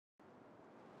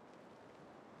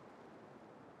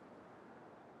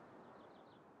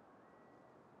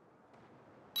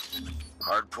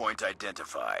Hardpoint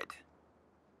identified.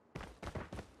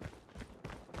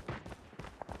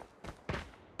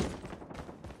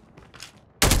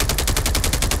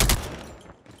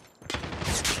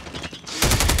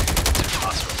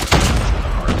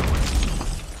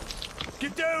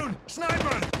 Get down!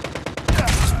 Sniper!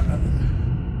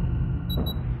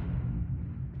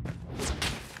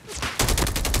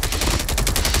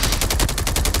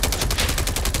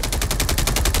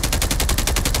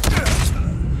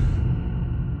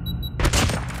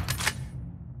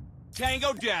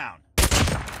 Tango down!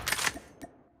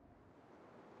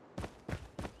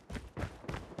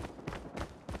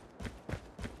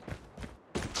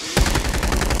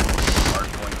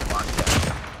 Hardpoint locked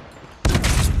down.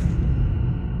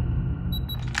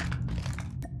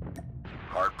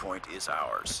 Hardpoint is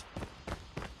ours.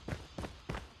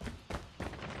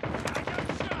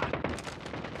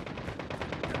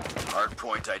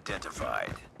 Hardpoint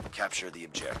identified. Capture the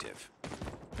objective.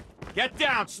 Get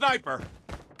down, sniper!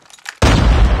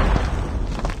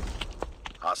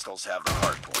 Hostiles have the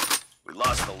hardpoint. We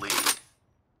lost the lead.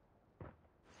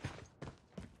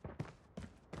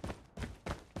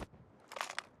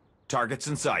 Targets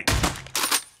in sight.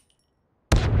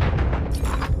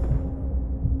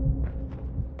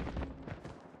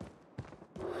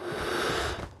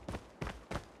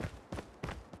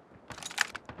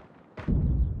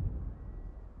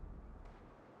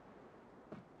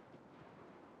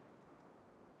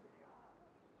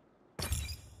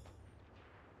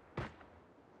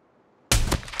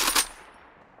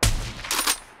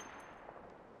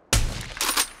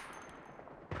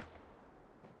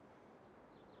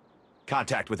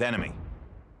 Contact with enemy.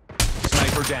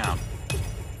 Sniper down.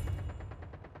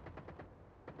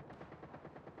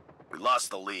 We lost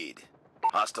the lead.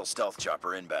 Hostile stealth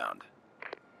chopper inbound.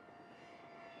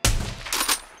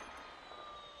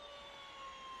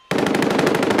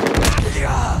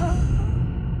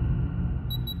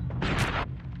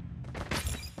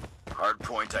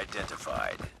 Hardpoint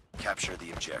identified. Capture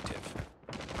the objective.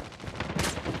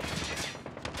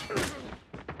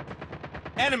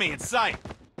 Enemy in sight.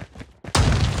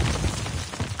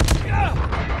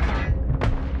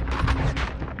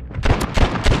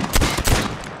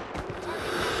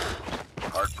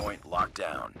 Hardpoint locked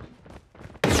down.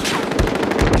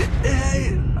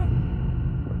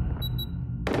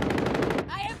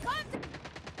 I have contact!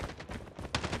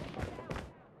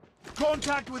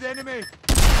 Contact with enemy! Enemy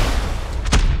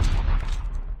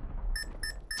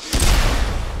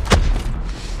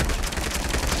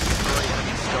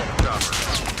stealth chopper.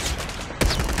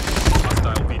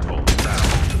 Hostile VTOL down.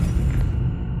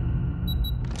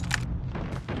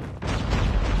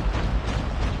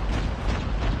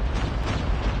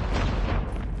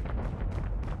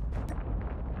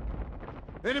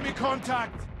 Enemy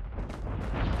contact!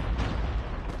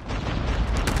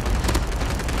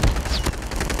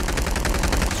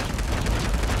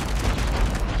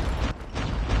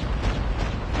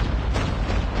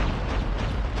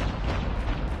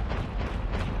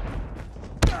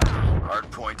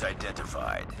 Hardpoint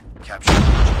identified. Capture the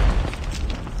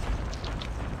objective.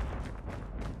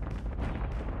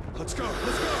 Let's go,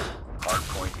 let's go!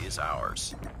 Hardpoint is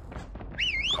ours.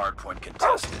 Hardpoint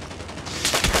contested.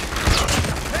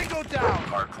 Tango down!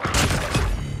 Hardpoint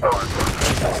contested. Hardpoint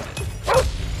contested.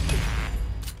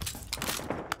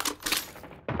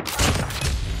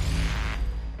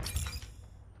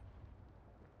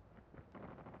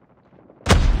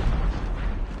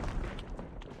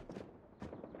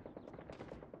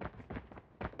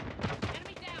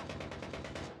 Enemy down!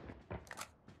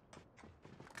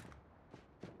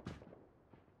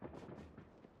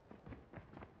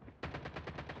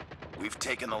 We've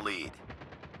taken the lead.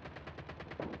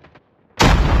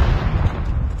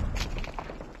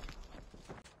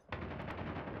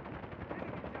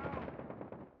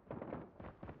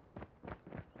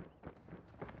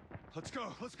 Let's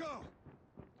go, let's go!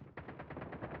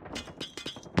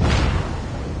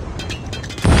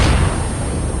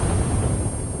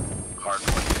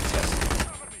 Hardpoint contested.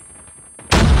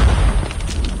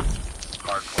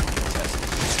 Hardpoint contested.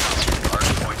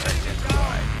 Hardpoint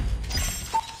identified.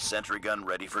 Sentry gun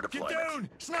ready for Get deployment. down!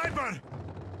 Sniper!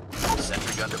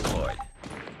 Sentry gun deployed.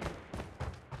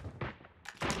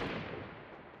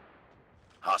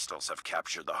 Hostiles have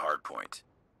captured the hardpoint.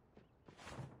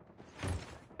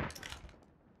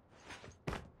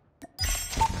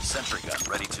 Sentry gun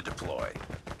ready to deploy.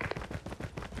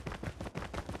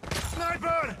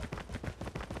 Sniper!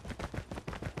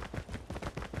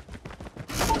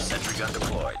 Sentry gun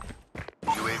deployed.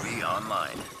 UAV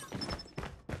online.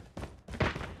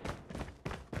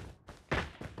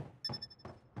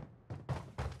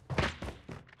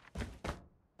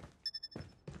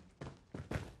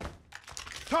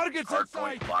 Targets in Hardpoint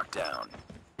sight! locked down.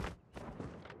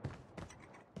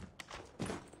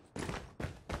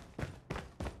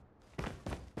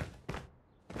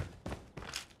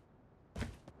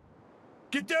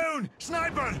 Get down!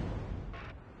 Sniper!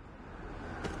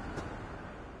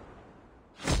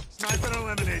 Sniper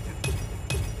eliminated.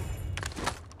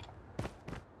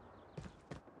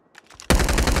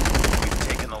 We've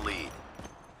taken the lead.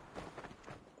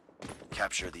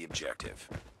 Capture the objective.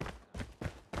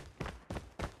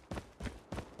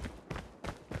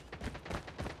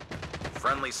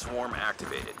 Friendly swarm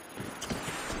activated.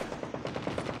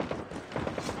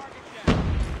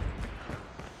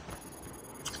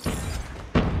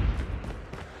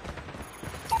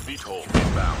 VTOL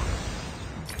inbound.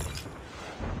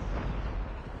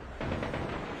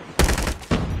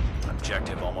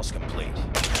 Objective almost complete.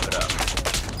 Keep it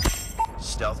up.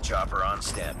 Stealth chopper on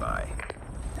standby.